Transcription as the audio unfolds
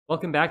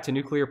Welcome back to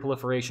Nuclear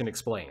Proliferation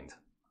Explained.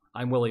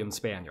 I'm William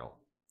Spaniel.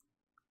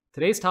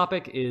 Today's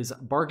topic is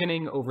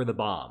bargaining over the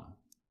bomb.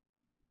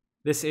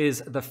 This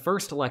is the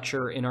first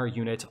lecture in our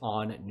unit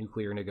on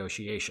nuclear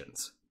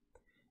negotiations,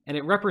 and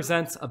it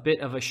represents a bit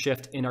of a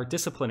shift in our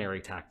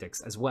disciplinary tactics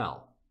as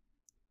well.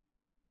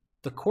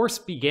 The course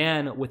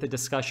began with a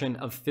discussion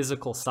of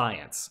physical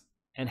science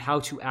and how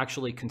to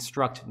actually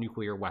construct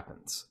nuclear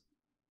weapons.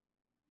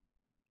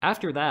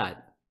 After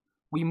that,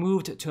 we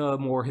moved to a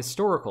more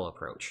historical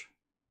approach,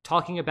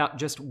 talking about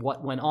just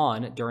what went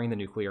on during the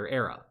nuclear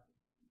era.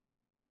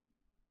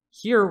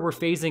 Here, we're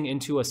phasing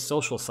into a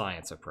social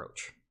science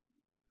approach.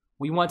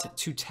 We want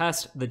to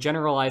test the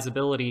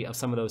generalizability of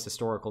some of those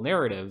historical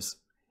narratives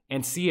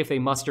and see if they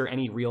muster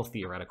any real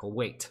theoretical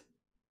weight.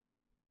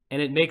 And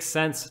it makes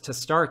sense to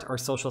start our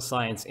social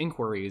science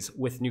inquiries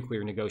with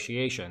nuclear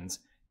negotiations,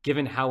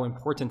 given how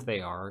important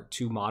they are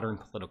to modern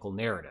political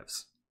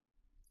narratives.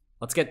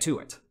 Let's get to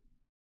it.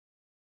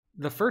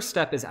 The first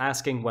step is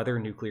asking whether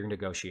nuclear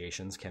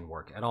negotiations can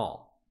work at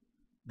all.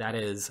 That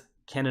is,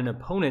 can an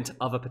opponent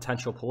of a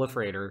potential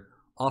proliferator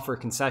offer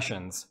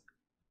concessions,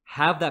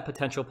 have that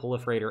potential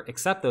proliferator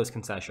accept those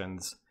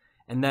concessions,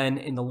 and then,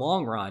 in the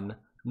long run,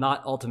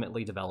 not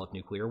ultimately develop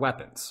nuclear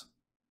weapons?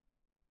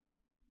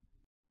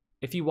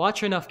 If you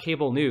watch enough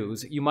cable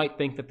news, you might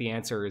think that the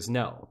answer is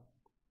no.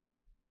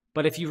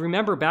 But if you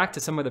remember back to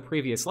some of the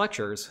previous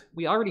lectures,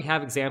 we already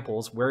have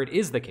examples where it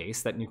is the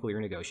case that nuclear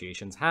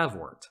negotiations have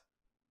worked.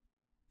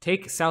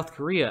 Take South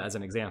Korea as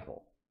an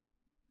example.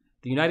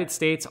 The United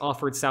States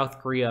offered South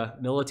Korea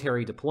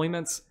military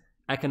deployments,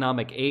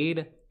 economic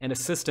aid, and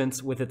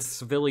assistance with its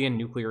civilian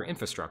nuclear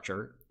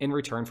infrastructure in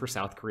return for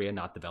South Korea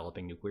not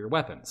developing nuclear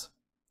weapons.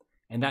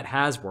 And that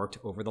has worked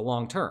over the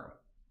long term.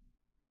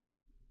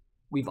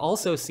 We've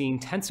also seen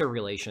tenser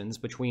relations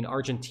between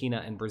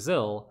Argentina and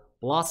Brazil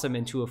blossom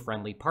into a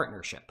friendly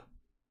partnership.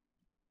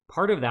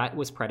 Part of that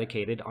was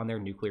predicated on their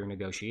nuclear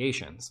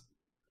negotiations,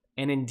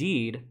 and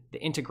indeed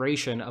the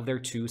integration of their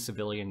two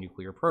civilian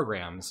nuclear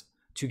programs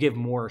to give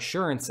more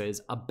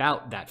assurances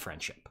about that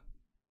friendship.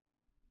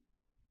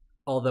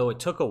 Although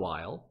it took a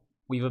while,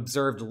 we've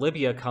observed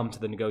Libya come to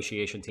the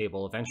negotiation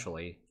table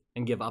eventually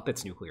and give up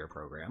its nuclear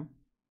program.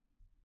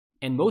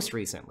 And most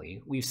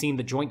recently, we've seen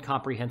the Joint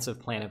Comprehensive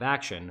Plan of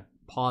Action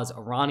pause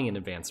Iranian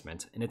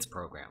advancement in its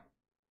program.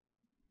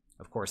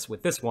 Of course,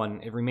 with this one,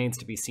 it remains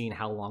to be seen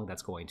how long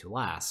that's going to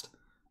last,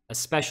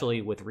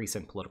 especially with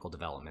recent political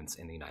developments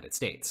in the United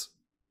States.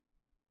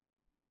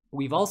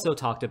 We've also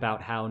talked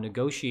about how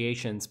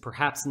negotiations,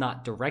 perhaps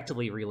not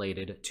directly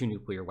related to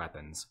nuclear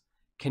weapons,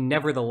 can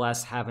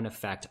nevertheless have an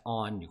effect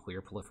on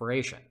nuclear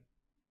proliferation.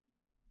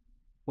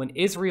 When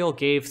Israel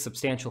gave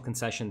substantial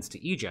concessions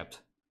to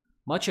Egypt,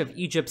 much of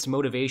Egypt's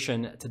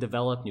motivation to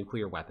develop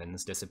nuclear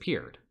weapons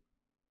disappeared.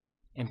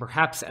 And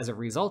perhaps as a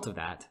result of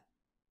that,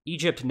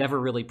 Egypt never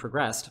really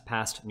progressed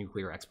past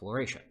nuclear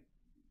exploration.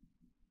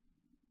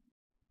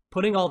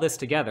 Putting all this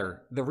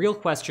together, the real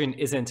question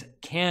isn't,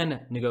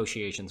 can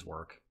negotiations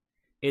work?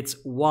 It's,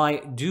 why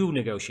do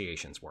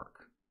negotiations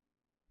work?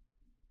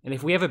 And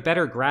if we have a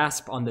better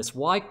grasp on this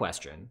why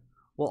question,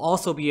 we'll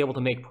also be able to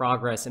make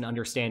progress in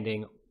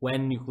understanding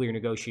when nuclear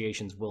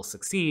negotiations will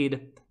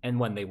succeed and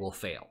when they will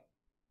fail.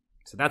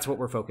 So that's what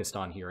we're focused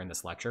on here in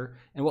this lecture,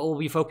 and what we'll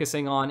be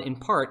focusing on in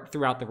part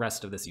throughout the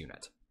rest of this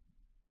unit.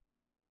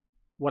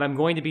 What I'm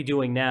going to be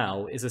doing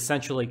now is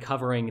essentially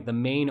covering the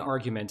main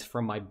argument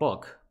from my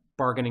book,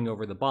 Bargaining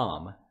Over the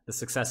Bomb: The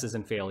Successes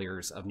and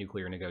Failures of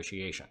Nuclear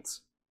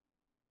Negotiations.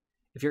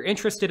 If you're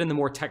interested in the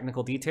more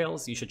technical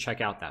details, you should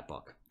check out that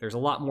book. There's a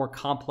lot more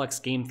complex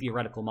game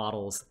theoretical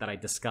models that I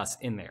discuss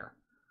in there.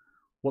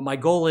 What my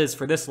goal is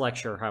for this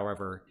lecture,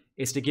 however,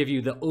 is to give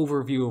you the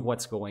overview of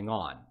what's going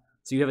on,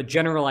 so you have a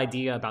general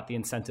idea about the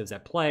incentives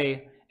at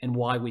play and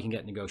why we can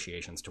get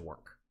negotiations to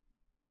work.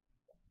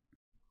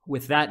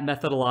 With that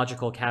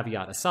methodological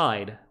caveat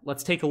aside,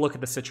 let's take a look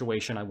at the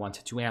situation I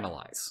want to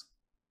analyze.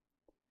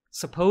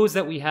 Suppose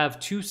that we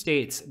have two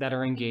states that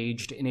are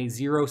engaged in a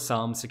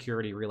zero-sum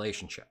security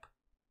relationship.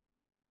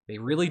 They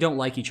really don't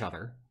like each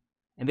other,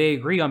 and they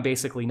agree on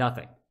basically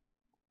nothing.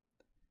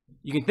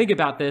 You can think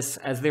about this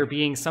as there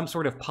being some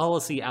sort of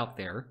policy out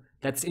there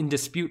that's in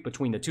dispute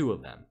between the two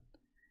of them.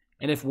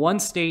 And if one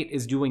state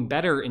is doing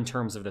better in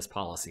terms of this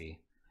policy,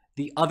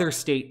 the other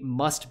state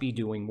must be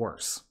doing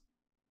worse.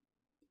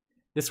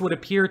 This would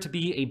appear to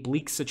be a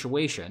bleak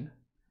situation,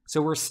 so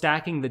we're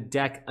stacking the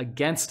deck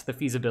against the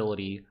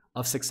feasibility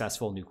of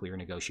successful nuclear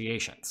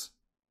negotiations.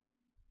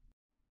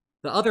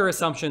 The other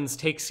assumptions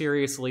take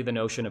seriously the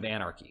notion of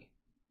anarchy.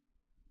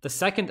 The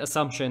second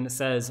assumption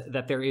says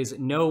that there is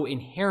no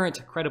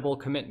inherent credible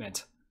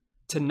commitment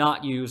to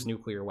not use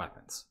nuclear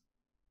weapons.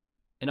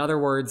 In other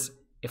words,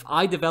 if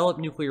I develop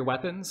nuclear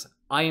weapons,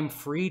 I am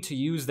free to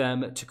use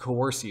them to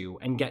coerce you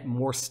and get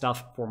more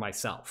stuff for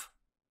myself.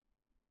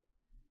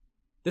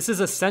 This is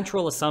a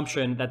central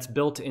assumption that's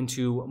built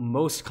into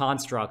most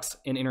constructs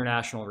in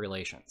international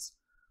relations.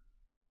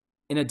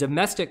 In a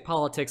domestic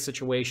politics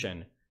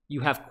situation, you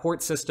have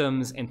court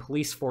systems and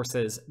police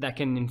forces that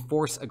can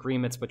enforce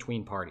agreements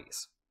between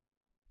parties.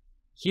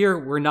 Here,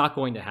 we're not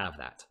going to have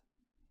that.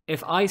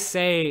 If I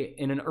say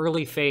in an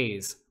early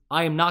phase,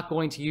 I am not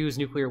going to use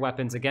nuclear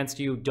weapons against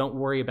you, don't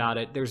worry about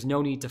it, there's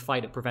no need to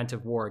fight a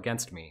preventive war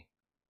against me,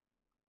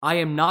 I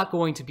am not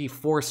going to be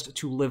forced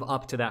to live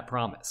up to that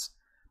promise.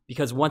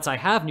 Because once I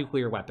have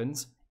nuclear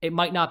weapons, it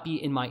might not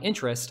be in my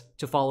interest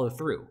to follow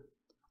through.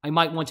 I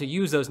might want to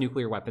use those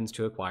nuclear weapons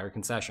to acquire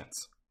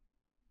concessions.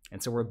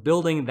 And so we're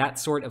building that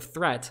sort of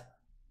threat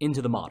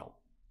into the model.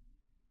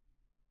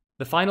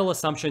 The final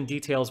assumption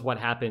details what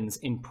happens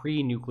in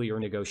pre-nuclear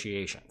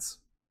negotiations.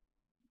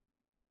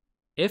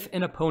 If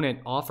an opponent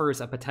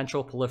offers a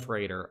potential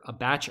proliferator a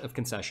batch of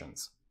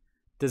concessions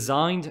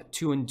designed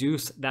to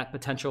induce that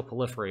potential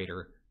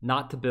proliferator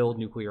not to build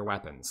nuclear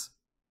weapons,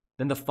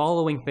 then the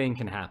following thing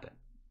can happen.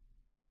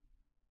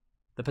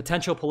 The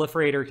potential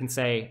proliferator can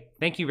say,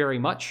 thank you very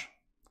much,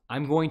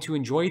 I'm going to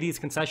enjoy these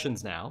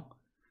concessions now,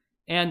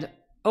 and,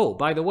 oh,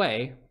 by the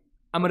way,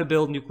 I'm going to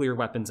build nuclear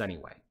weapons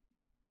anyway.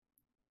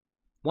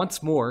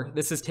 Once more,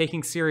 this is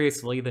taking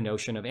seriously the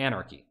notion of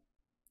anarchy.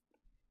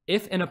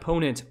 If an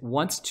opponent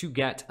wants to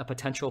get a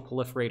potential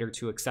proliferator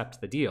to accept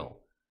the deal,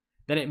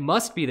 then it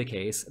must be the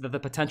case that the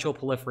potential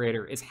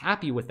proliferator is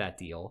happy with that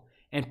deal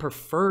and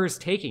prefers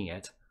taking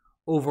it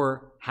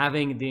over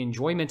having the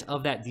enjoyment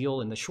of that deal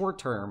in the short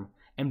term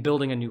and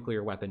building a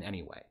nuclear weapon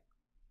anyway.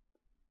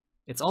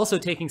 It's also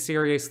taking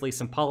seriously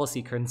some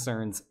policy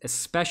concerns,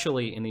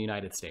 especially in the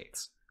United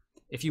States.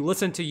 If you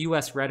listen to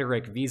US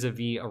rhetoric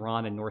vis-a-vis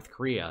Iran and North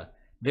Korea,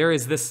 there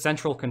is this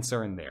central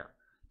concern there,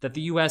 that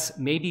the US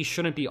maybe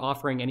shouldn't be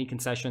offering any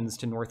concessions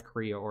to North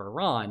Korea or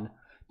Iran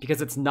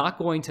because it's not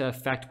going to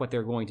affect what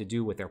they're going to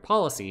do with their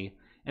policy,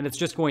 and it's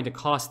just going to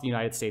cost the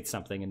United States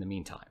something in the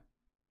meantime.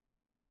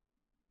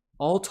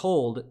 All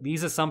told,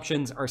 these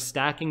assumptions are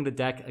stacking the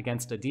deck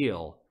against a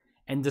deal,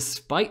 and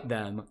despite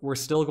them, we're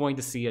still going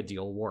to see a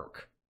deal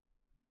work.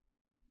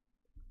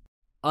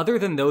 Other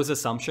than those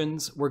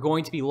assumptions, we're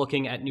going to be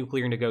looking at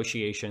nuclear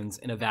negotiations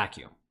in a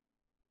vacuum.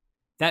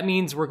 That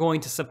means we're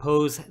going to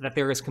suppose that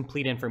there is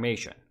complete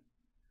information,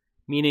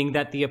 meaning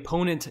that the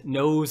opponent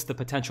knows the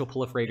potential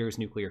proliferator's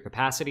nuclear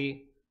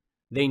capacity,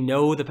 they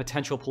know the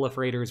potential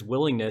proliferator's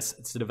willingness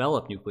to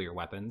develop nuclear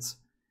weapons,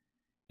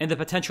 and the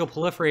potential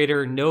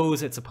proliferator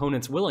knows its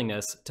opponent's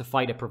willingness to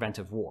fight a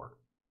preventive war.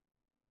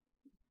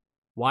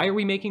 Why are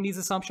we making these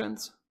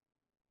assumptions?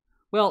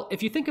 Well,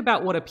 if you think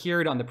about what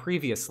appeared on the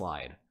previous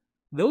slide,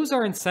 those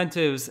are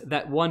incentives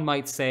that one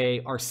might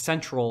say are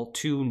central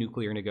to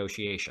nuclear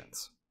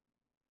negotiations.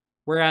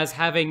 Whereas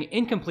having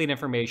incomplete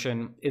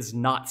information is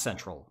not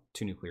central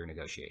to nuclear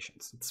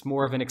negotiations. It's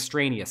more of an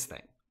extraneous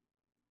thing.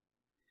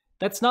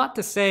 That's not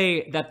to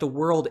say that the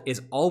world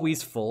is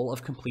always full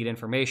of complete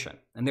information,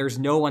 and there's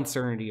no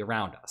uncertainty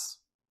around us.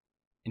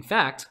 In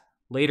fact,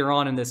 later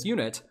on in this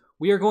unit,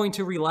 we are going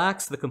to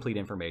relax the complete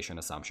information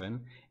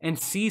assumption and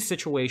see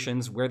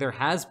situations where there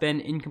has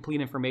been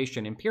incomplete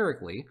information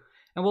empirically,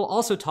 and we'll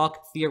also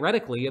talk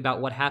theoretically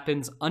about what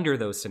happens under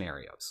those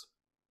scenarios.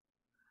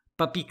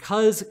 But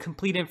because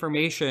complete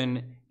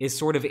information is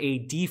sort of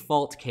a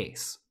default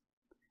case,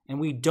 and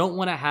we don't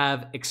want to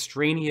have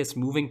extraneous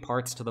moving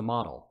parts to the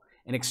model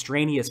and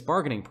extraneous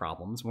bargaining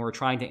problems when we're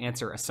trying to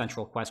answer a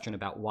central question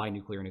about why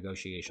nuclear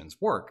negotiations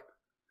work,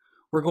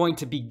 we're going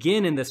to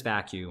begin in this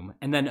vacuum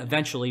and then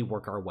eventually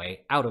work our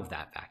way out of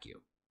that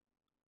vacuum.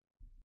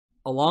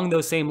 Along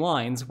those same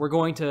lines, we're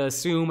going to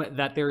assume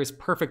that there is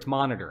perfect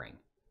monitoring,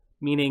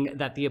 meaning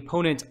that the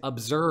opponent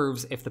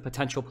observes if the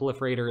potential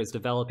proliferator is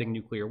developing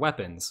nuclear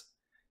weapons,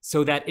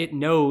 so that it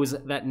knows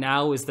that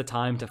now is the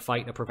time to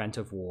fight a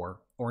preventive war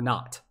or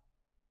not.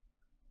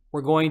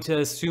 We're going to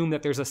assume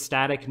that there's a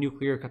static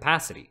nuclear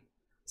capacity,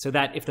 so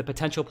that if the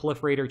potential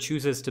proliferator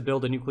chooses to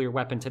build a nuclear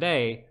weapon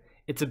today,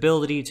 its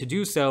ability to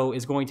do so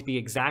is going to be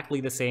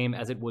exactly the same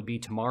as it would be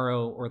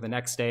tomorrow or the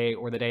next day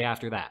or the day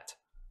after that.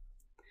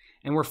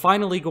 And we're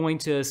finally going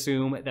to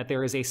assume that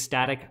there is a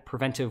static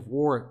preventive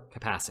war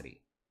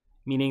capacity,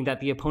 meaning that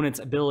the opponent's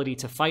ability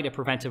to fight a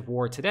preventive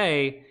war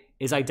today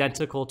is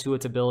identical to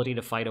its ability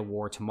to fight a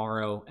war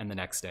tomorrow and the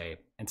next day,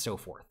 and so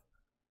forth.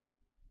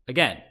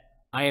 Again,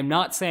 I am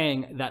not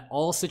saying that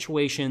all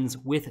situations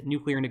with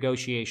nuclear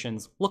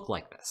negotiations look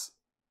like this.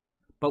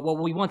 But what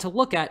we want to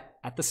look at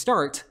the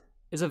start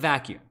is a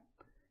vacuum.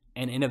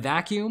 And in a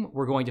vacuum,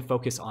 we're going to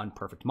focus on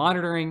perfect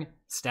monitoring,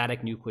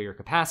 static nuclear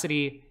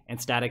capacity,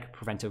 and static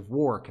preventive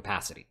war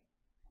capacity.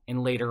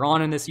 And later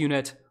on in this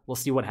unit, we'll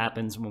see what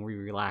happens when we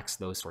relax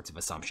those sorts of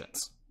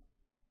assumptions.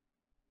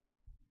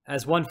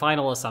 As one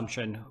final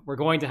assumption, we're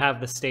going to have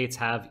the states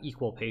have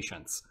equal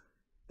patience.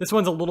 This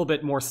one's a little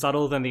bit more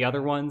subtle than the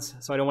other ones,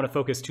 so I don't want to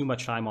focus too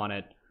much time on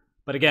it.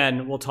 But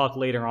again, we'll talk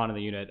later on in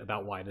the unit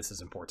about why this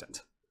is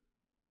important.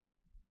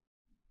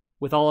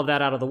 With all of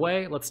that out of the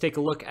way, let's take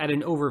a look at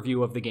an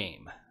overview of the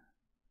game.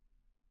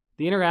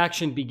 The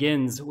interaction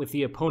begins with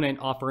the opponent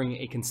offering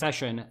a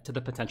concession to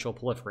the potential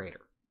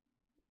proliferator.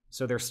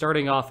 So they're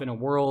starting off in a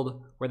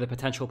world where the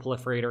potential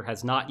proliferator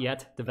has not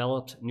yet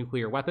developed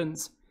nuclear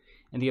weapons,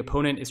 and the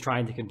opponent is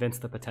trying to convince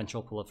the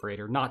potential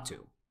proliferator not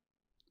to.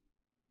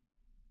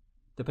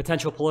 The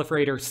potential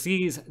proliferator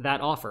sees that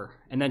offer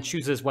and then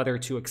chooses whether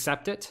to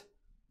accept it,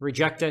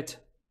 reject it,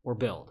 or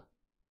build.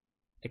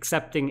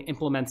 Accepting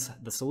implements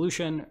the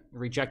solution,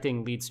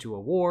 rejecting leads to a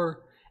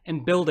war,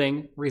 and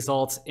building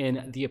results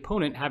in the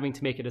opponent having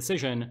to make a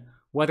decision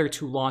whether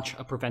to launch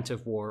a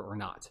preventive war or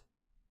not.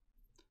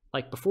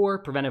 Like before,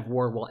 preventive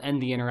war will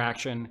end the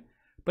interaction,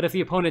 but if the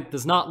opponent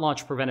does not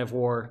launch preventive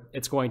war,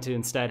 it's going to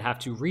instead have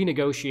to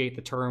renegotiate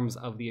the terms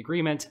of the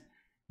agreement,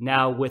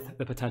 now with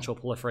the potential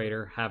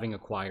proliferator having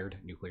acquired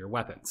nuclear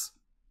weapons.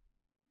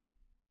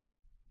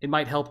 It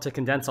might help to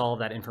condense all of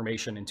that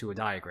information into a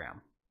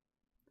diagram.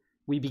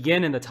 We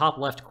begin in the top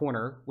left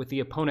corner with the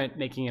opponent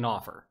making an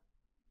offer.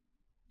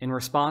 In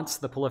response,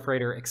 the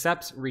proliferator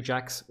accepts,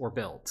 rejects, or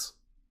builds.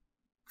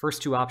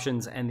 First two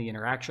options end the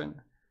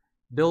interaction.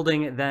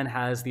 Building then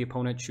has the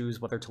opponent choose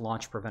whether to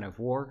launch preventive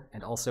war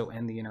and also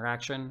end the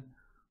interaction,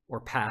 or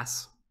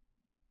pass.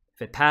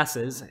 If it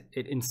passes,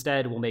 it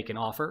instead will make an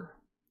offer,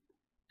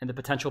 and the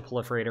potential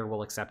proliferator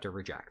will accept or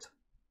reject.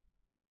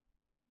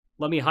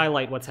 Let me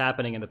highlight what's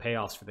happening in the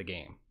payoffs for the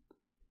game.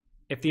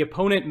 If the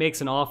opponent makes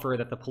an offer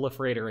that the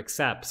proliferator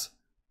accepts,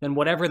 then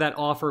whatever that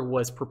offer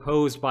was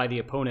proposed by the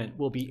opponent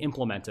will be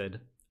implemented,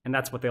 and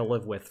that's what they'll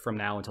live with from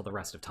now until the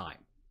rest of time.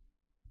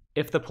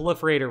 If the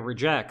proliferator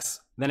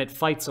rejects, then it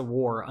fights a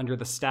war under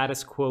the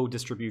status quo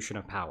distribution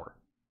of power.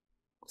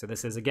 So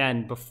this is,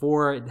 again,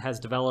 before it has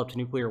developed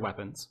nuclear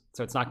weapons,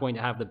 so it's not going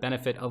to have the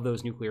benefit of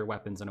those nuclear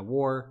weapons in a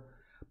war,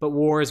 but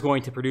war is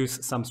going to produce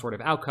some sort of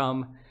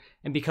outcome,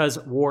 and because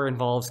war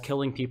involves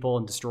killing people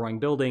and destroying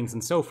buildings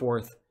and so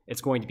forth,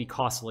 it's going to be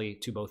costly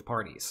to both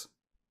parties.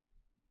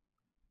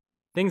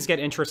 Things get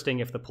interesting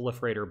if the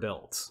proliferator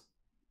builds.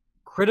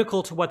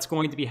 Critical to what's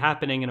going to be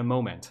happening in a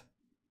moment,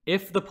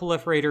 if the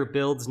proliferator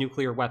builds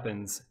nuclear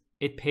weapons,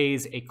 it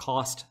pays a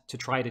cost to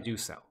try to do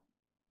so.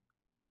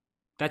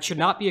 That should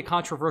not be a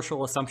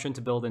controversial assumption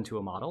to build into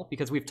a model,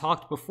 because we've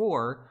talked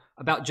before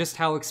about just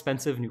how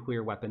expensive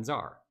nuclear weapons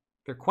are.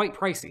 They're quite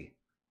pricey,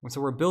 and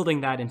so we're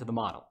building that into the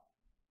model.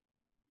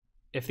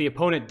 If the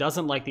opponent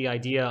doesn't like the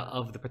idea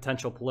of the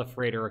potential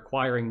proliferator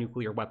acquiring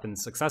nuclear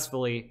weapons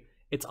successfully,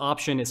 its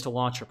option is to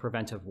launch a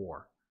preventive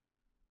war.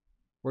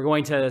 We're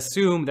going to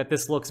assume that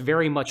this looks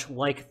very much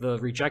like the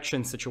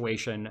rejection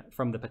situation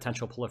from the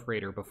potential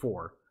proliferator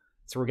before.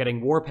 So we're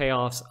getting war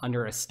payoffs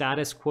under a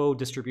status quo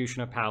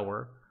distribution of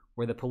power,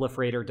 where the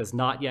proliferator does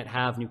not yet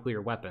have nuclear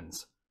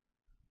weapons.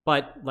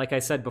 But, like I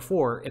said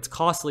before, it's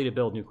costly to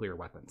build nuclear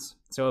weapons.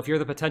 So if you're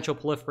the potential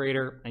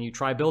proliferator and you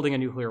try building a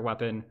nuclear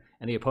weapon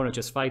and the opponent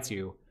just fights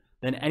you,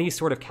 then any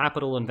sort of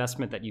capital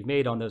investment that you've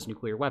made on those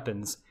nuclear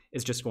weapons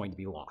is just going to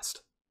be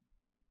lost.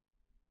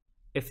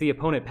 If the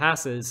opponent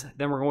passes,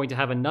 then we're going to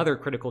have another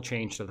critical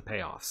change to the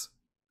payoffs.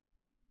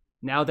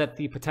 Now that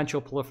the potential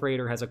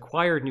proliferator has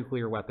acquired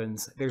nuclear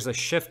weapons, there's a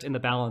shift in the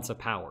balance of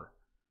power,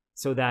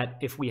 so that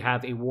if we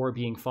have a war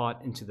being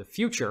fought into the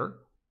future,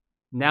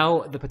 now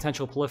the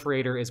potential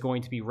proliferator is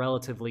going to be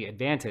relatively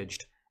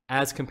advantaged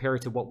as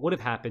compared to what would have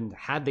happened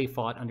had they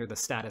fought under the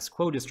status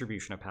quo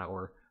distribution of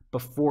power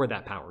before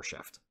that power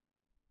shift.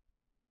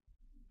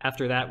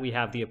 After that, we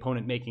have the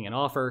opponent making an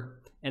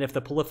offer, and if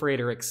the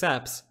proliferator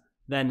accepts,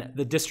 then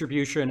the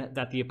distribution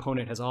that the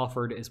opponent has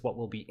offered is what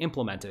will be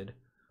implemented.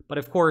 But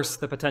of course,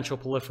 the potential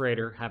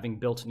proliferator, having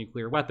built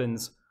nuclear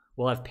weapons,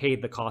 will have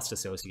paid the cost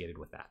associated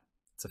with that.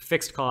 It's a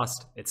fixed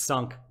cost, it's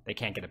sunk, they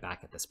can't get it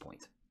back at this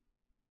point.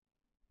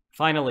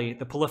 Finally,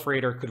 the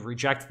proliferator could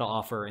reject the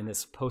offer in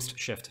this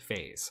post-shift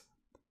phase.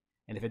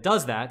 And if it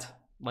does that,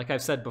 like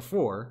I've said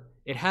before,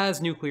 it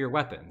has nuclear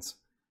weapons.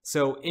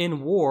 So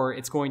in war,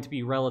 it's going to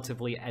be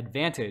relatively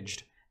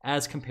advantaged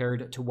as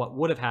compared to what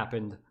would have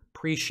happened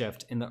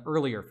pre-shift in the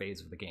earlier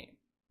phase of the game.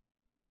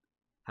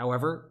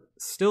 However,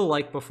 still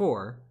like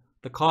before,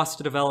 the cost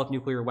to develop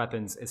nuclear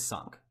weapons is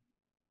sunk.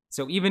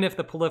 So even if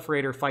the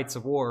proliferator fights a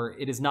war,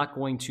 it is not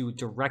going to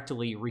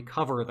directly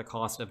recover the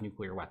cost of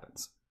nuclear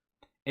weapons.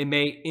 It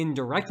may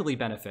indirectly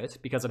benefit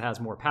because it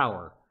has more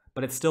power,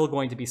 but it's still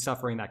going to be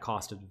suffering that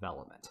cost of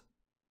development.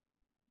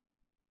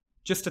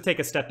 Just to take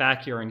a step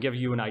back here and give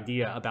you an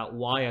idea about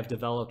why I've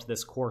developed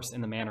this course in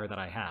the manner that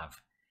I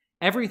have.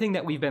 Everything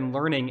that we've been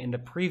learning in the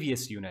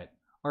previous unit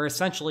are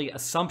essentially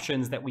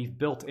assumptions that we've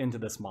built into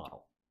this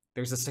model.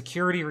 There's a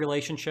security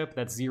relationship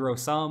that's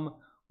zero-sum,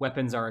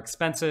 weapons are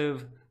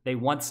expensive, they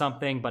want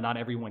something but not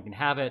everyone can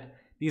have it.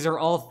 These are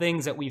all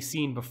things that we've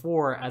seen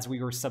before as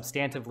we were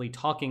substantively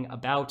talking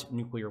about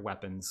nuclear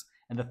weapons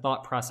and the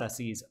thought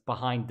processes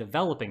behind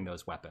developing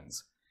those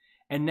weapons.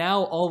 And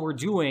now all we're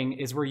doing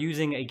is we're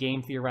using a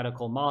game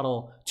theoretical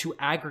model to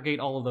aggregate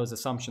all of those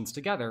assumptions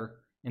together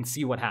and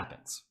see what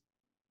happens.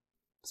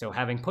 So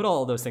having put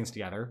all of those things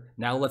together,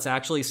 now let's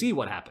actually see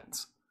what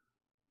happens.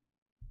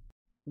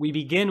 We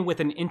begin with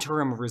an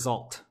interim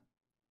result.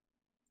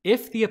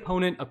 If the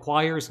opponent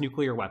acquires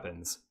nuclear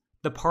weapons,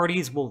 the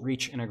parties will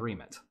reach an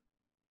agreement.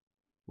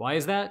 Why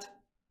is that?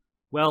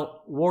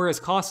 Well, war is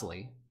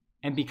costly,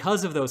 and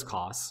because of those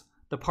costs,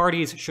 the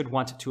parties should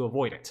want to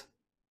avoid it.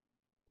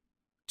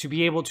 To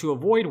be able to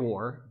avoid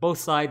war, both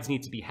sides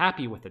need to be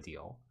happy with the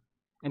deal,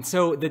 And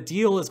so the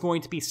deal is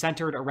going to be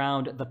centered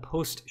around the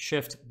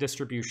post-shift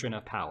distribution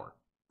of power.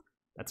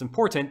 That's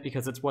important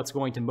because it's what's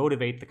going to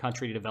motivate the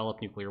country to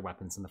develop nuclear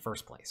weapons in the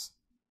first place.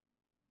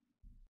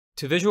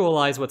 To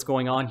visualize what's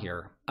going on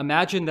here,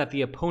 imagine that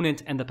the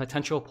opponent and the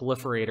potential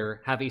proliferator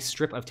have a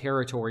strip of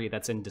territory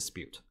that's in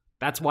dispute.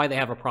 That's why they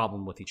have a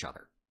problem with each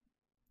other.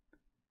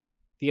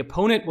 The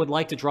opponent would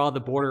like to draw the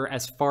border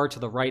as far to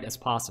the right as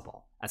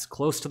possible, as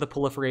close to the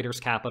proliferator's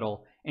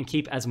capital, and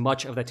keep as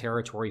much of the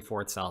territory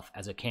for itself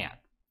as it can.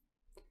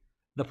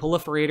 The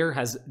proliferator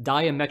has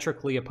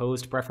diametrically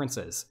opposed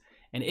preferences,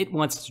 and it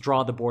wants to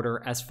draw the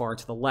border as far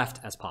to the left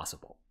as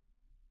possible.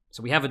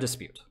 So we have a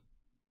dispute.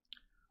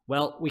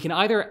 Well, we can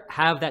either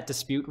have that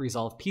dispute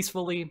resolved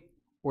peacefully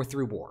or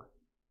through war.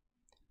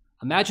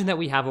 Imagine that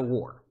we have a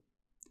war.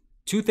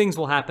 Two things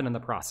will happen in the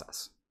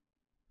process.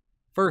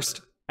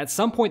 First, at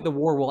some point the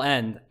war will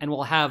end and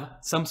we'll have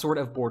some sort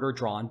of border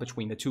drawn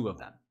between the two of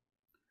them.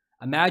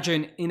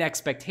 Imagine in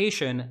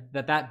expectation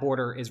that that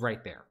border is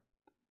right there.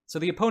 So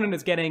the opponent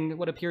is getting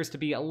what appears to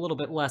be a little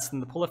bit less than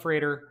the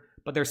proliferator,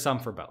 but there's some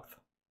for both.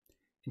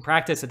 In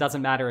practice, it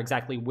doesn't matter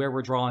exactly where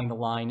we're drawing the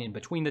line in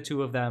between the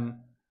two of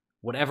them.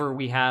 Whatever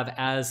we have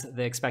as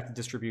the expected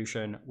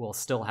distribution will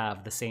still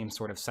have the same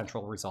sort of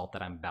central result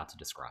that I'm about to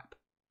describe.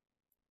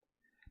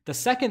 The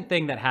second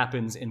thing that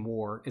happens in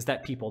war is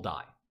that people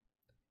die.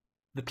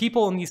 The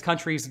people in these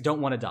countries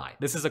don't want to die.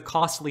 This is a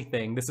costly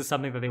thing. This is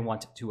something that they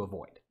want to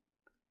avoid.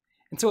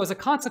 And so as a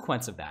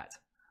consequence of that,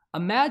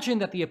 imagine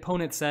that the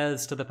opponent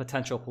says to the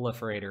potential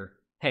proliferator,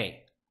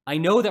 hey, I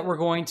know that we're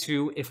going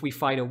to, if we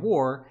fight a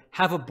war,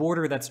 have a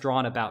border that's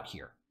drawn about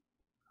here.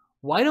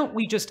 Why don't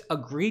we just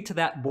agree to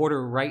that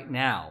border right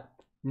now,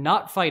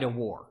 not fight a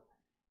war,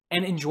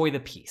 and enjoy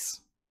the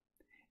peace?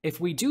 If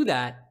we do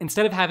that,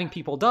 instead of having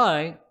people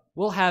die,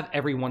 we'll have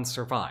everyone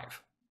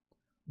survive.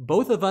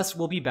 Both of us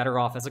will be better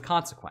off as a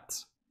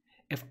consequence.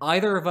 If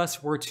either of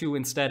us were to,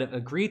 instead of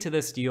agree to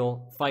this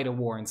deal, fight a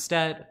war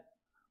instead,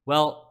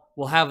 well,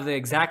 we'll have the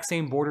exact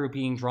same border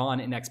being drawn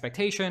in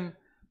expectation,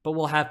 but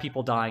we'll have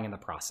people dying in the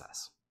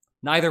process.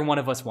 Neither one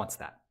of us wants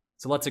that,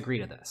 so let's agree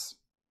to this.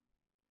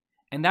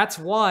 And that's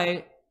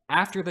why,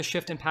 after the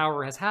shift in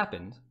power has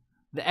happened,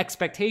 the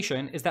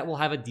expectation is that we'll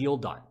have a deal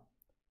done.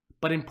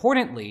 But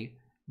importantly,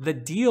 the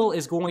deal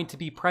is going to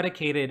be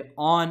predicated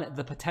on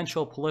the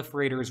potential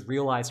proliferator's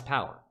realized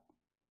power.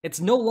 It's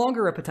no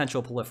longer a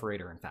potential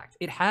proliferator, in fact.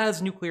 It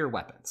has nuclear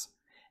weapons.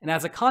 And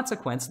as a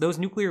consequence, those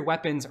nuclear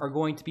weapons are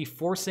going to be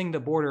forcing the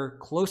border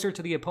closer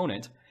to the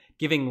opponent,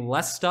 giving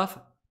less stuff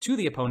to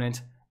the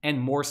opponent and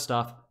more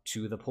stuff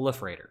to the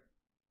proliferator.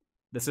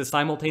 This is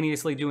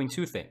simultaneously doing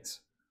two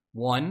things.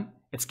 One,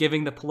 it's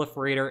giving the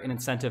proliferator an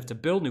incentive to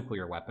build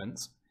nuclear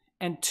weapons.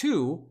 And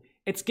two,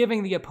 it's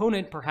giving the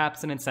opponent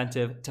perhaps an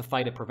incentive to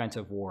fight a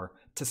preventive war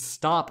to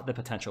stop the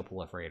potential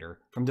proliferator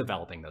from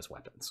developing those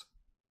weapons.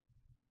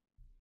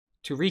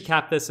 To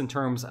recap this in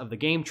terms of the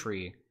game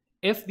tree,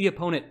 if the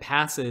opponent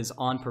passes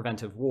on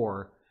preventive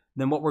war,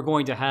 then what we're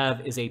going to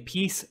have is a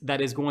peace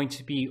that is going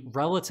to be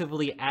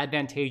relatively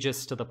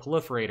advantageous to the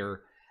proliferator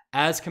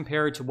as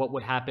compared to what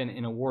would happen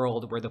in a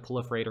world where the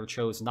proliferator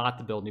chose not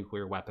to build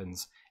nuclear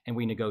weapons and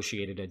we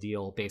negotiated a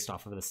deal based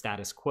off of the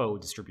status quo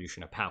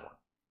distribution of power.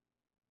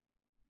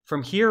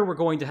 From here, we're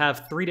going to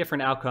have three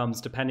different outcomes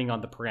depending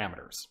on the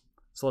parameters.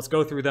 So let's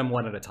go through them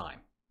one at a time.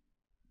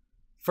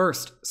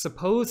 First,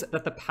 suppose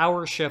that the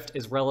power shift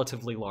is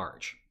relatively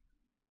large.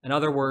 In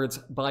other words,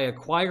 by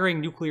acquiring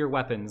nuclear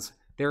weapons,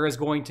 there is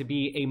going to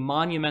be a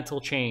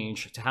monumental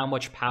change to how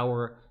much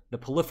power the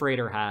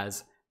proliferator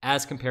has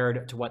as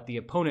compared to what the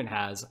opponent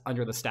has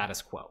under the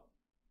status quo.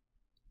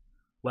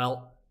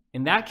 Well,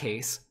 in that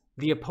case,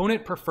 the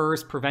opponent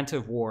prefers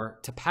preventive war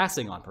to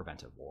passing on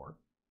preventive war.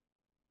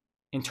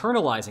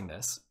 Internalizing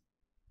this,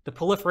 the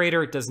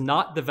proliferator does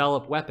not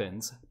develop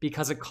weapons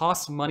because it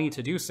costs money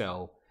to do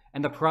so,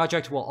 and the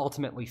project will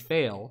ultimately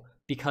fail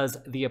because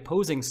the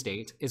opposing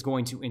state is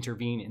going to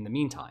intervene in the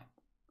meantime.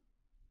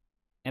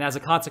 And as a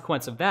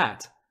consequence of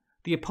that,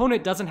 the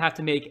opponent doesn't have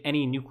to make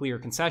any nuclear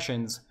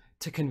concessions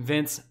to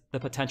convince the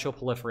potential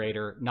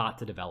proliferator not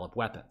to develop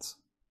weapons.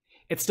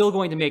 It's still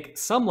going to make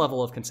some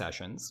level of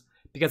concessions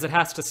because it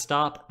has to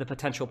stop the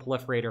potential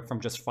proliferator from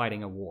just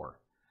fighting a war.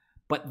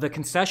 But the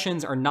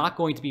concessions are not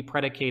going to be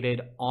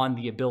predicated on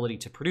the ability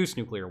to produce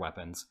nuclear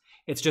weapons.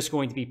 It's just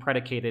going to be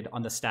predicated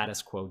on the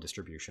status quo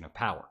distribution of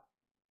power.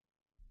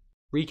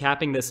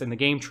 Recapping this in the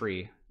game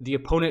tree, the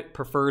opponent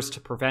prefers to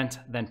prevent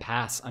than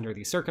pass under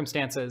these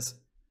circumstances,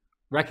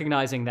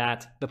 recognizing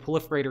that the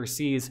proliferator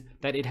sees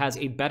that it has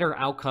a better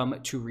outcome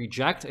to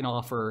reject an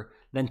offer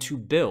than to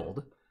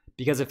build,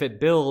 because if it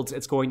builds,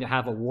 it's going to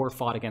have a war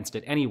fought against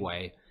it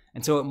anyway,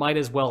 and so it might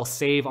as well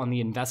save on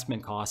the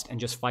investment cost and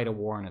just fight a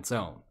war on its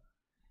own.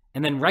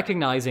 And then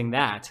recognizing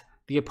that,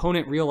 the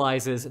opponent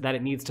realizes that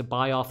it needs to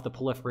buy off the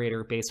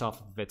proliferator based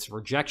off of its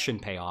rejection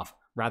payoff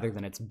rather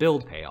than its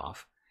build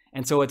payoff.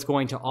 And so it's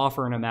going to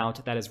offer an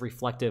amount that is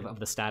reflective of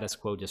the status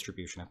quo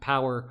distribution of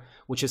power,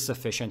 which is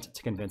sufficient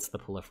to convince the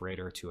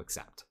proliferator to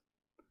accept.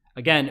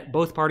 Again,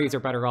 both parties are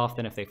better off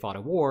than if they fought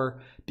a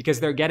war because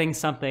they're getting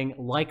something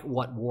like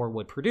what war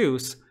would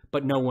produce,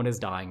 but no one is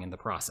dying in the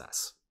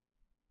process.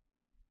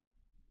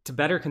 To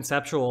better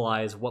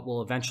conceptualize what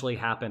will eventually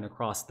happen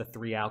across the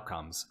three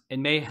outcomes, it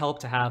may help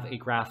to have a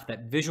graph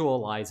that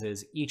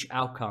visualizes each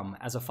outcome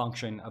as a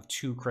function of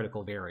two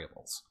critical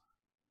variables.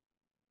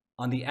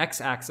 On the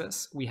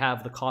x-axis, we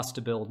have the cost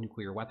to build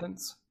nuclear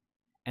weapons,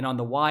 and on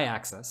the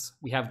y-axis,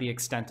 we have the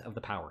extent of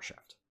the power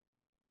shift.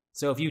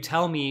 So if you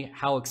tell me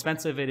how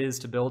expensive it is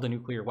to build a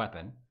nuclear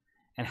weapon,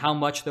 and how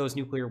much those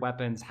nuclear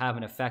weapons have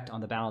an effect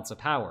on the balance of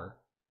power,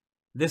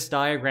 this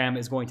diagram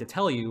is going to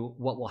tell you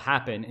what will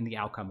happen in the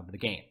outcome of the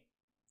game.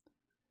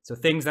 So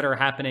things that are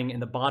happening in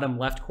the bottom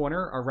left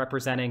corner are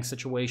representing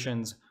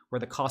situations where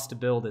the cost to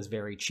build is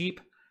very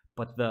cheap,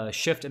 but the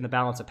shift in the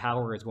balance of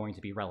power is going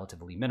to be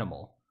relatively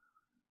minimal.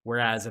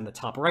 Whereas in the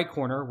top right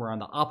corner, we're on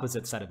the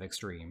opposite set of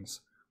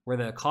extremes, where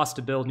the cost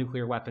to build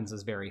nuclear weapons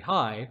is very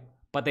high,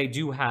 but they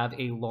do have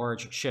a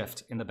large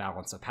shift in the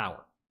balance of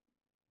power.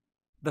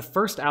 The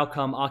first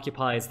outcome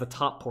occupies the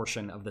top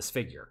portion of this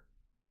figure.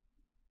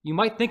 You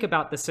might think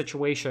about this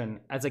situation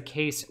as a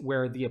case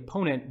where the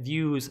opponent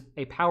views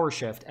a power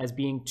shift as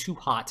being too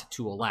hot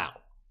to allow.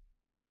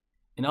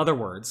 In other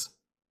words,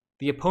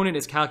 the opponent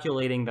is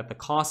calculating that the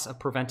costs of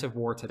preventive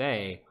war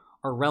today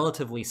are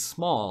relatively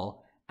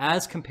small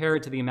as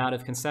compared to the amount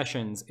of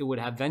concessions it would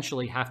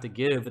eventually have to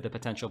give the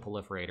potential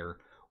proliferator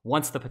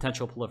once the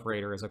potential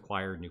proliferator has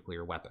acquired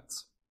nuclear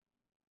weapons.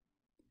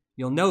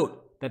 You'll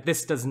note that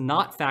this does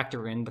not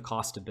factor in the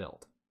cost to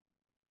build.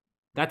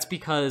 That's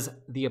because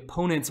the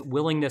opponent's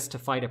willingness to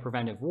fight a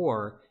preventive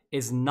war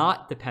is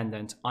not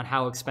dependent on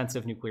how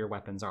expensive nuclear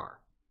weapons are.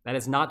 That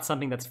is not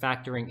something that's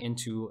factoring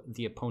into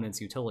the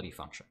opponent's utility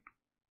function.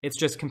 It's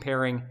just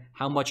comparing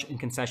how much in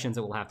concessions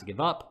it will have to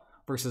give up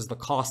versus the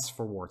costs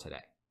for war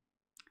today.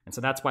 And so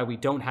that's why we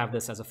don't have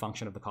this as a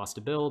function of the cost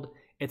to build.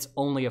 It's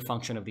only a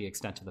function of the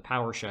extent of the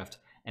power shift,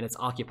 and it's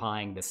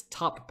occupying this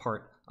top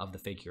part of the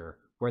figure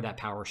where that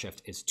power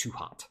shift is too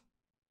hot.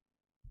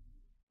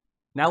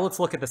 Now let's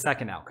look at the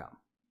second outcome.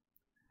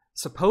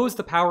 Suppose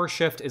the power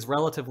shift is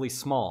relatively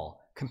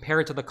small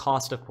compared to the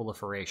cost of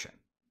proliferation.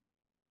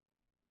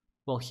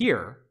 Well,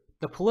 here,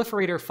 the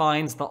proliferator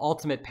finds the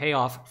ultimate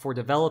payoff for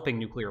developing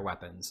nuclear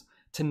weapons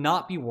to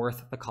not be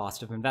worth the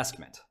cost of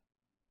investment.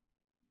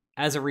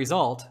 As a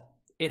result,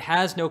 it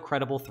has no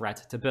credible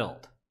threat to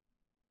build.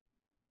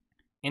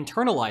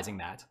 Internalizing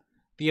that,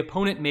 the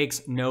opponent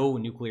makes no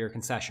nuclear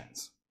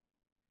concessions.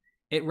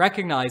 It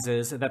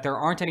recognizes that there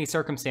aren't any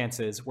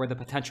circumstances where the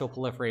potential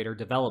proliferator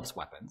develops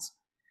weapons,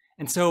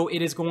 and so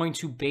it is going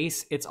to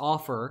base its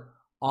offer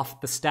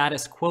off the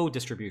status quo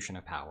distribution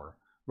of power,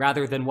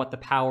 rather than what the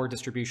power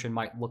distribution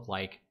might look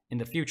like in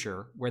the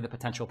future where the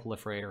potential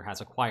proliferator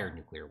has acquired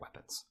nuclear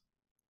weapons.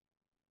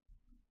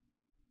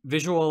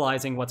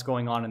 Visualizing what's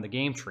going on in the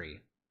game tree,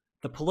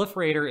 the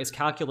proliferator is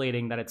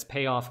calculating that its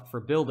payoff for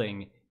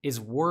building is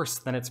worse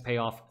than its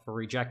payoff for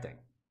rejecting.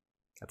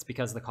 That's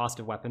because the cost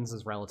of weapons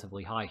is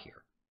relatively high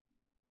here.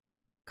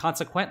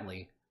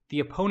 Consequently, the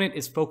opponent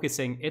is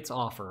focusing its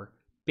offer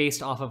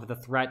based off of the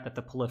threat that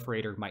the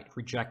proliferator might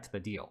reject the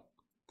deal.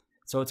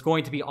 So it's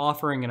going to be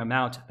offering an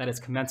amount that is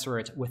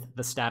commensurate with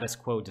the status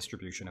quo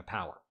distribution of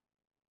power.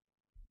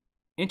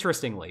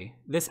 Interestingly,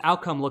 this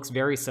outcome looks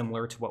very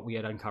similar to what we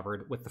had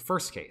uncovered with the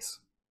first case.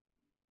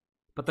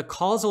 But the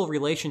causal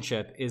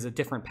relationship is a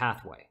different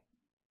pathway.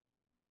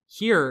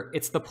 Here,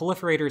 it's the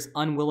proliferator's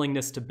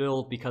unwillingness to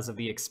build because of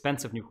the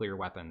expense of nuclear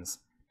weapons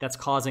that's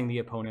causing the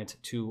opponent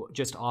to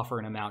just offer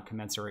an amount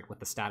commensurate with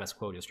the status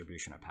quo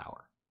distribution of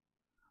power.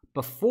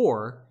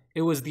 Before,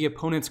 it was the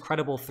opponent's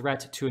credible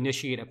threat to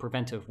initiate a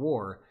preventive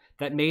war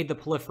that made the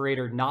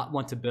proliferator not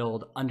want to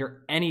build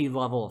under any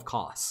level of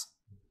costs,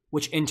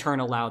 which in turn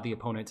allowed the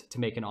opponent to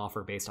make an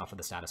offer based off of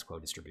the status quo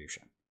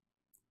distribution.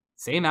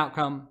 Same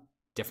outcome,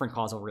 different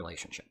causal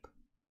relationship.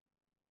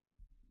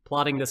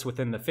 Plotting this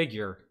within the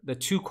figure, the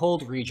too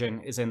cold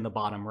region is in the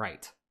bottom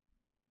right.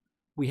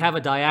 We have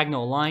a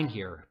diagonal line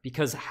here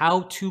because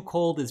how too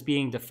cold is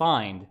being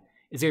defined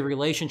is a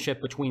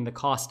relationship between the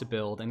cost to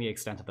build and the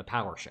extent of the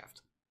power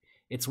shift.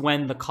 It's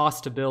when the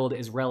cost to build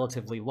is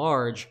relatively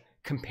large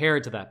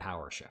compared to that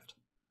power shift.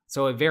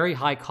 So a very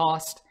high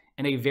cost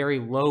and a very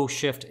low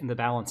shift in the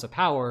balance of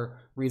power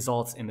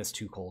results in this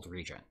too cold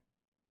region.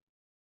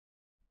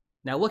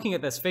 Now looking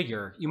at this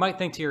figure, you might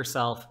think to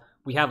yourself,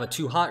 we have a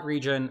too hot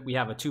region, we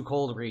have a too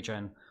cold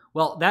region.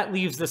 Well, that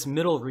leaves this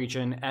middle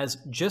region as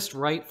just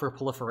right for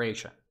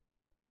proliferation.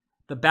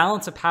 The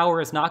balance of power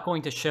is not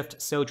going to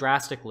shift so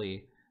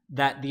drastically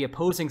that the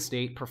opposing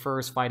state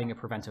prefers fighting a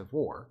preventive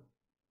war.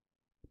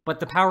 But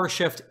the power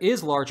shift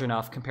is large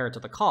enough compared to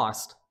the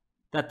cost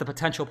that the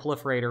potential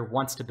proliferator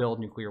wants to build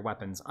nuclear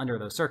weapons under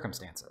those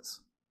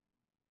circumstances.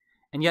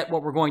 And yet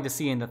what we're going to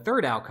see in the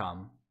third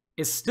outcome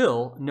is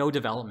still no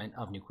development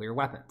of nuclear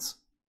weapons.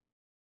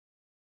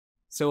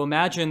 So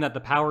imagine that the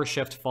power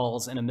shift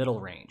falls in a middle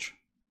range.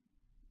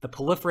 The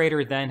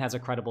proliferator then has a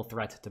credible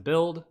threat to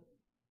build.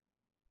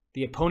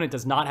 The opponent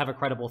does not have a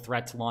credible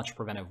threat to launch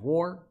preventive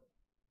war.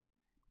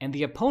 And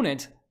the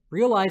opponent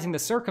realizing the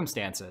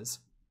circumstances,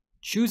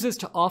 chooses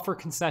to offer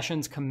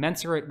concessions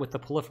commensurate with the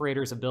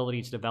proliferator's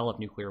ability to develop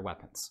nuclear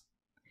weapons.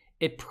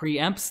 It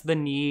preempts the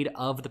need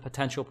of the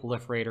potential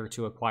proliferator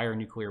to acquire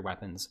nuclear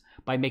weapons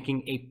by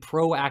making a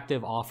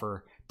proactive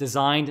offer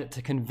designed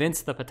to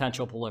convince the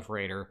potential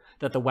proliferator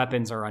that the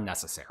weapons are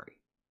unnecessary.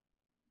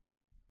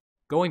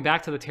 Going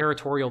back to the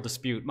territorial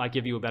dispute might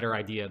give you a better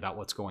idea about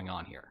what's going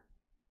on here.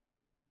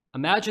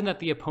 Imagine that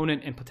the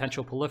opponent and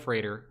potential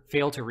proliferator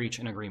fail to reach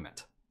an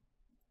agreement.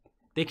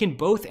 They can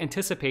both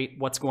anticipate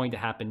what's going to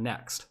happen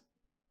next.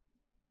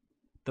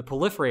 The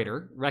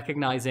proliferator,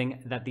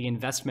 recognizing that the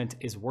investment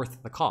is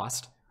worth the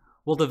cost,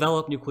 will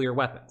develop nuclear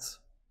weapons.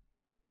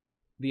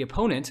 The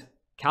opponent,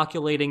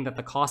 calculating that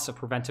the costs of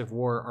preventive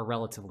war are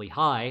relatively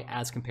high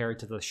as compared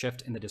to the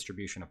shift in the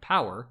distribution of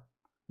power,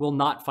 will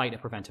not fight a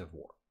preventive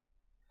war.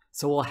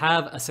 So we'll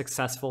have a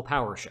successful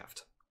power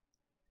shift.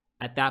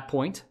 At that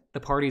point, the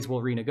parties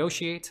will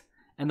renegotiate,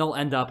 and they'll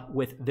end up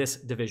with this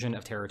division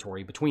of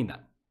territory between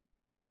them.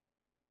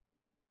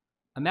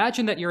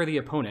 Imagine that you're the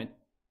opponent,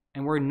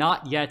 and we're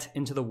not yet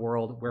into the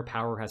world where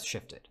power has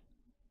shifted.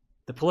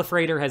 The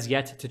proliferator has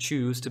yet to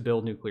choose to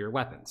build nuclear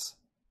weapons.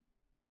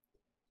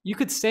 You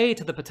could say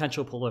to the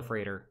potential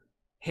proliferator,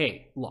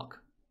 hey,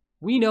 look,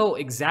 we know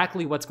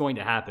exactly what's going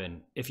to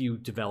happen if you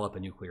develop a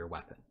nuclear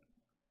weapon.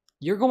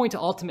 You're going to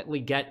ultimately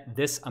get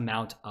this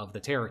amount of the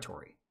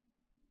territory.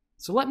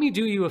 So let me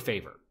do you a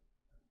favor.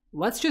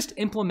 Let's just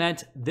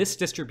implement this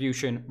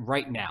distribution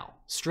right now,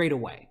 straight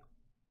away.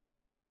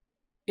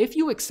 If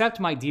you accept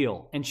my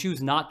deal and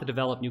choose not to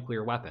develop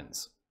nuclear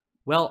weapons,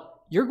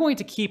 well, you're going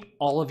to keep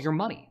all of your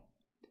money.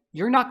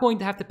 You're not going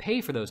to have to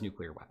pay for those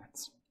nuclear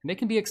weapons, and they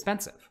can be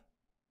expensive.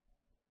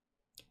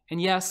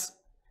 And yes,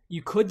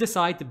 you could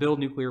decide to build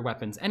nuclear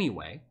weapons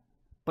anyway,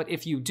 but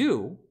if you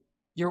do,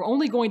 you're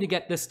only going to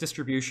get this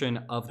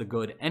distribution of the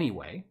good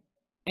anyway,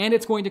 and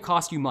it's going to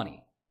cost you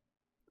money.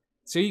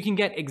 So you can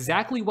get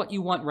exactly what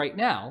you want right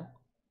now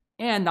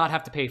and not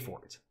have to pay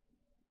for it.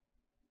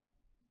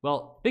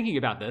 Well, thinking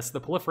about this,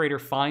 the proliferator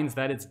finds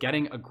that it's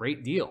getting a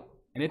great deal,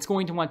 and it's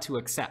going to want to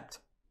accept.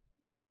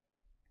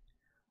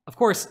 Of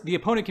course, the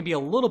opponent can be a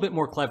little bit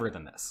more clever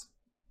than this.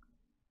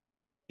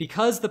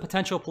 Because the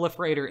potential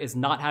proliferator is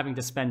not having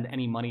to spend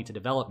any money to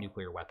develop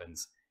nuclear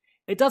weapons,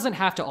 it doesn't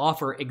have to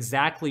offer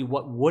exactly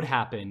what would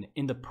happen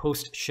in the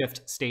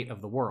post-shift state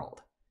of the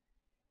world.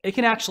 It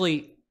can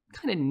actually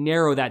kind of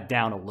narrow that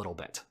down a little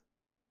bit.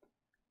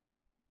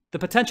 The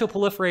potential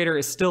proliferator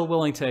is still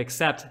willing to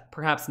accept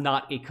perhaps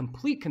not a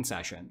complete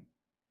concession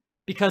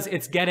because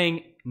it's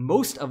getting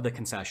most of the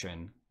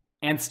concession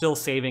and still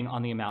saving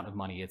on the amount of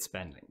money it's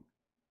spending.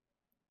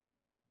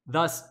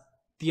 Thus,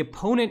 the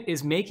opponent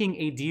is making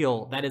a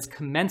deal that is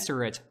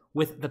commensurate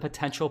with the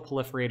potential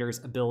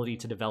proliferator's ability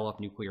to develop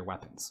nuclear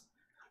weapons.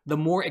 The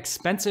more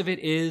expensive it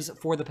is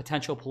for the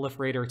potential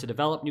proliferator to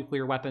develop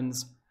nuclear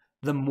weapons,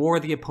 the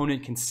more the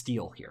opponent can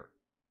steal here.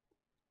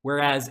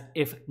 Whereas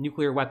if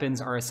nuclear weapons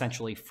are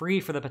essentially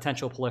free for the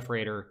potential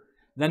proliferator,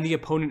 then the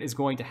opponent is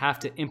going to have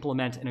to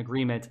implement an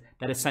agreement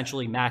that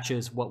essentially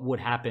matches what would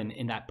happen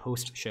in that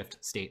post-shift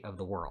state of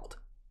the world.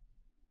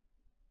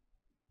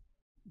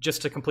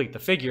 Just to complete the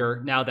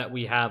figure, now that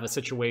we have a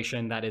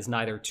situation that is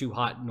neither too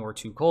hot nor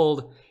too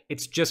cold,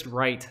 it's just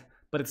right,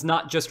 but it's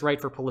not just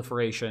right for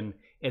proliferation,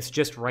 it's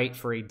just right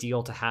for a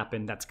deal to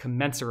happen that's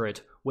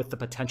commensurate with the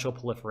potential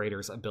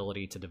proliferator's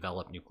ability to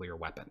develop nuclear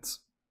weapons.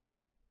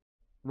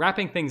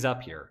 Wrapping things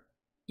up here,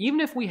 even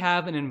if we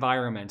have an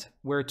environment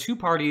where two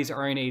parties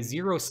are in a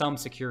zero-sum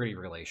security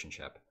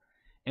relationship,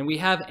 and we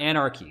have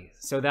anarchy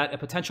so that a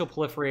potential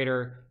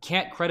proliferator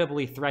can't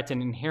credibly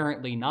threaten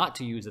inherently not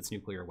to use its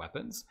nuclear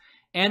weapons,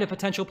 and a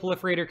potential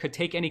proliferator could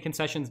take any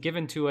concessions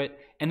given to it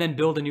and then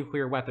build a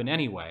nuclear weapon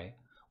anyway,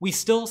 we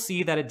still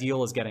see that a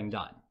deal is getting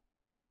done.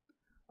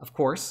 Of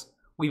course,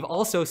 we've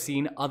also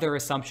seen other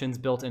assumptions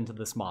built into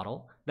this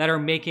model that are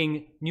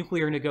making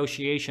nuclear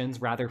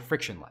negotiations rather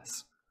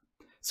frictionless.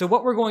 So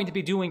what we're going to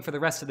be doing for the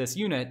rest of this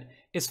unit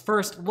is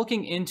first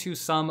looking into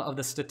some of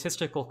the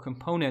statistical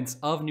components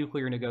of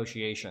nuclear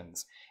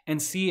negotiations and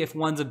see if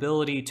one's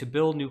ability to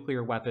build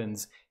nuclear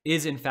weapons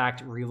is in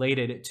fact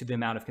related to the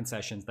amount of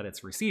concessions that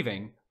it's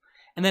receiving.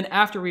 And then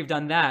after we've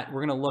done that,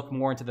 we're going to look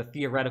more into the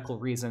theoretical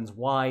reasons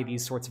why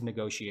these sorts of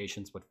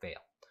negotiations would fail.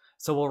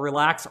 So we'll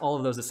relax all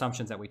of those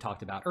assumptions that we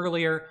talked about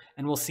earlier,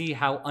 and we'll see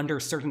how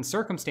under certain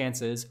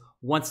circumstances,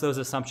 once those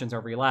assumptions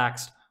are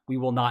relaxed, we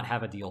will not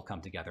have a deal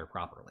come together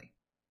properly.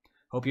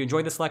 Hope you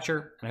enjoyed this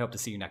lecture, and I hope to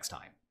see you next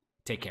time.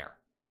 Take care.